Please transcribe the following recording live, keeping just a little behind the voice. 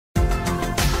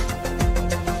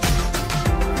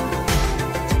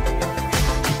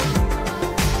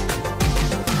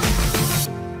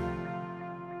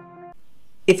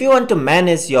if you want to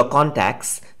manage your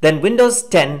contacts, then Windows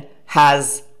 10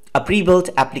 has a pre-built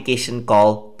application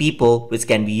called People, which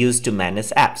can be used to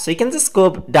manage apps. So you can just go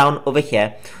down over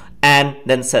here and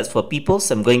then search for People.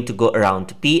 So I'm going to go around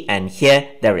to P, and here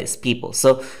there is People.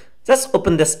 So just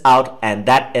open this out, and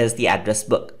that is the address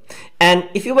book. And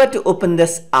if you were to open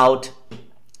this out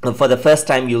for the first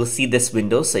time, you'll see this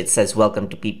window. So it says welcome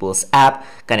to People's app,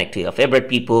 connect to your favorite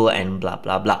people, and blah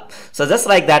blah blah. So just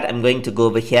like that, I'm going to go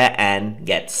over here and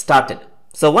get started.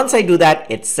 So once I do that,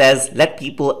 it says let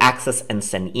people access and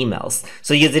send emails.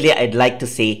 So usually I'd like to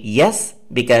say yes,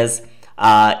 because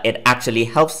it actually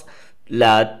helps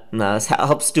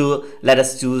to let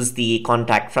us choose the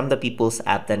contact from the People's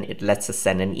app. Then it lets us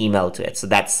send an email to it. So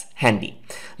that's handy.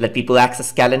 Let people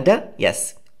access calendar.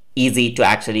 Yes, easy to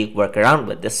actually work around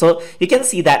with this. So you can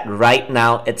see that right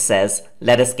now it says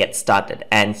let us get started,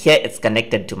 and here it's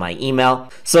connected to my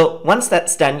email. So once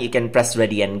that's done, you can press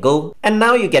ready and go, and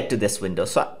now you get to this window.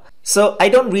 So I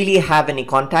don't really have any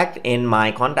contact in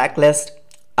my contact list.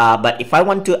 But if I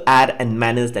want to add and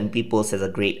manage, then People's is a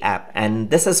great app, and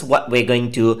this is what we're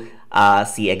going to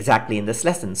see exactly in this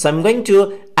lesson. So I'm going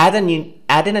to add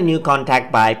in a new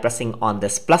contact by pressing on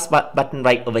this plus button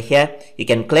right over here. You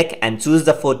can click and choose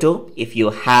the photo if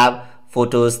you have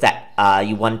photos that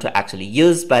you want to actually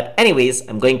use. But anyways,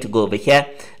 I'm going to go over here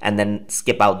and then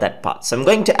skip out that part. So I'm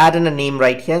going to add in a name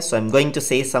right here. So I'm going to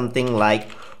say something like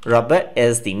Robert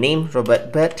is the name,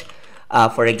 Robert Bert.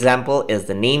 For example, is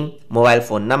the name, mobile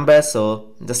phone number.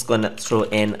 So I'm just gonna throw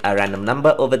in a random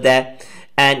number over there.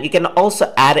 And you can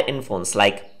also add in phones.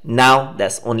 Like now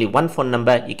there's only one phone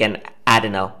number. You can add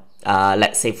in a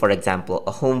let's say for example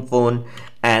a home phone,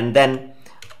 and then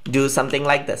do something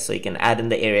like this. So you can add in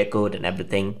the area code and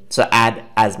everything. So add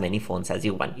as many phones as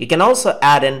you want. You can also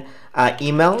add in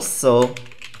emails. So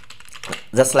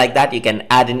just like that, you can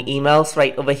add in emails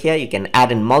right over here. You can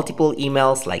add in multiple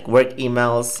emails like work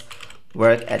emails,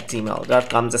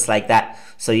 work@gmail.com, just like that.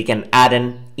 So you can add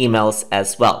in emails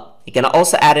as well. You can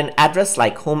also add an address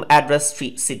like home address,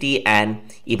 street, city, and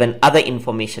even other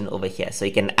information over here. So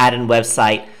you can add in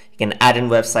website. You can add in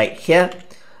website here,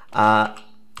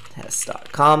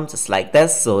 test.com, just like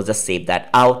this. So just save that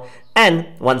out. And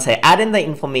once I add in the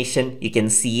information, you can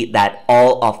see that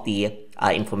all of the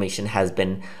information has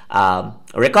been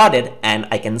recorded, and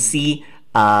I can see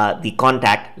the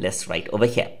contact list right over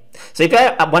here. So if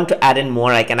I want to add in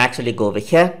more, I can actually go over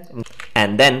here,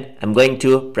 and then I'm going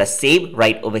to press save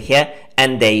right over here,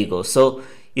 and there you go. So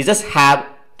you just have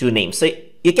two names. So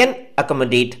you can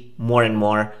accommodate more and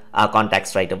more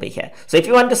contacts right over here. So if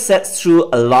you want to search through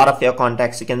a lot of your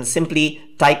contacts, you can simply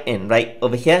type in right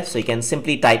over here. So you can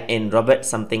simply type in Robert,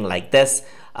 something like this,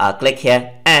 click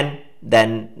here, and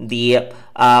then the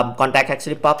contact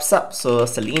actually pops up. So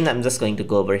Celine, I'm just going to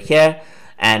go over here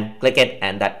and click it,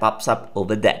 and that pops up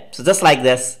over there. So just like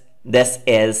this, this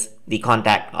is the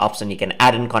contact option. You can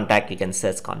add in contact, you can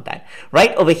search contact.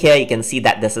 Right over here, you can see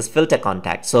that this is filter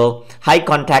contact. So hide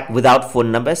contact without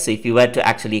phone number. So if you were to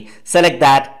actually select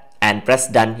that and press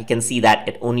done, you can see that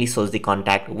it only shows the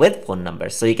contact with phone number.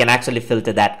 So you can actually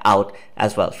filter that out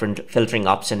as well. Filtering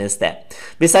option is there.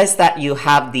 Besides that, you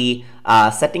have the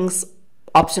settings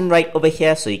option right over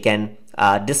here. So you can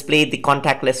display the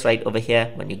contact list right over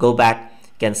here. When you go back,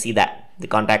 you can see that the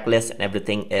contact list and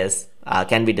everything is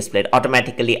can be displayed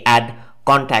automatically. Add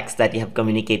contacts that you have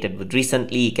communicated with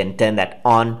recently, you can turn that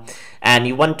on. And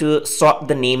you want to sort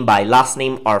the name by last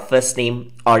name or first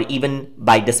name, or even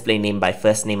by display name by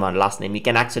first name or last name. You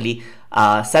can actually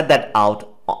set that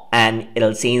out, and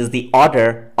it'll change the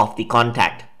order of the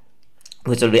contact,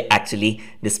 which will be actually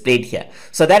displayed here.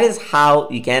 So that is how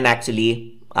you can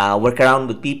actually work around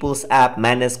with People's app,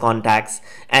 manage contacts.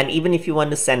 And even if you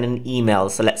want to send an email,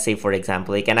 so let's say for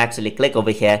example, you can actually click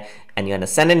over here and you want to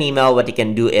send an email. What you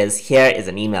can do is, here is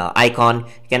an email icon.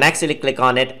 You can actually click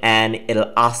on it, and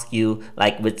it'll ask you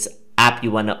like which app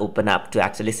you want to open up to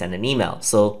actually send an email.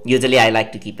 So usually I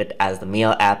like to keep it as the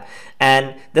mail app,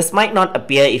 and this might not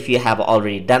appear if you have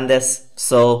already done this.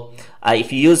 So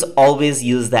if you always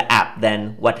use the app,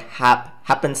 then what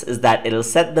happens is that it'll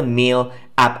set the mail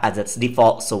app as its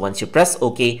default. So once you press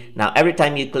OK, now every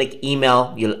time you click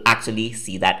email, you'll actually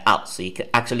see that out. So you can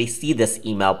actually see this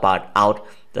email part out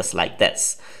just like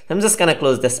this. So I'm just gonna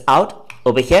close this out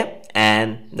over here,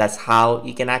 and that's how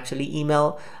you can actually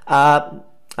email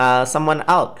someone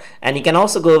out. And you can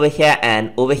also go over here,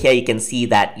 and over here you can see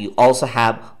that you also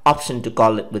have option to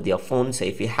call it with your phone. So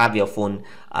if you have your phone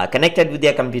connected with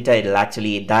your computer, it'll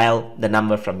actually dial the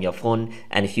number from your phone,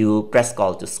 and if you press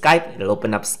call to Skype, it'll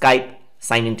open up Skype,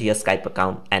 sign into your Skype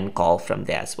account and call from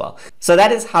there as well. So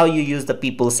that is how you use the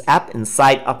People's app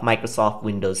inside of Microsoft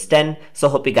Windows 10. So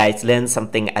hope you guys learned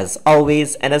something as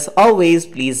always. And as always,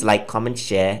 please like, comment,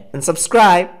 share, and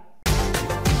subscribe.